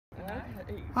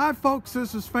Hi folks,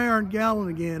 this is Faron Gallen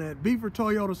again at Beaver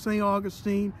Toyota St.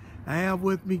 Augustine. I have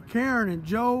with me Karen and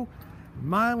Joe,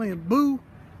 Miley and Boo.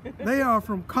 They are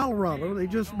from Colorado. They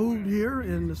just moved here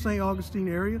in the St. Augustine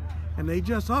area, and they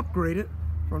just upgraded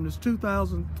from this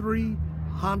 2003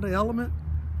 Honda Element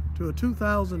to a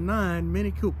 2009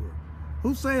 Mini Cooper.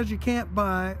 Who says you can't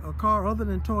buy a car other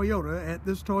than Toyota at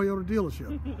this Toyota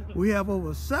dealership? We have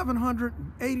over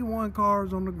 781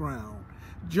 cars on the ground.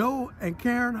 Joe and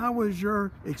Karen, how was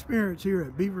your experience here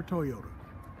at Beaver Toyota?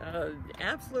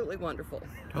 Absolutely wonderful.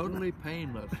 Totally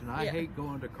painless, and I hate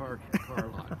going to car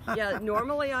lots. Yeah,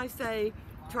 normally I say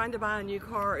trying to buy a new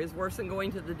car is worse than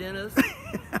going to the dentist.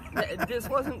 This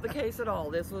wasn't the case at all.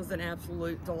 This was an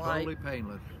absolute delight. Totally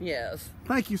painless. Yes.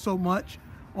 Thank you so much.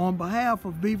 On behalf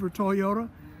of Beaver Toyota,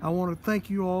 I want to thank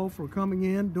you all for coming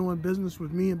in, doing business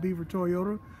with me and Beaver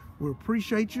Toyota. We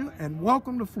appreciate you and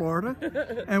welcome to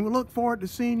Florida. And we look forward to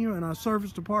seeing you in our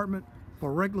service department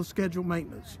for regular scheduled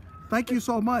maintenance. Thank you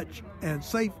so much and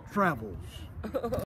safe travels.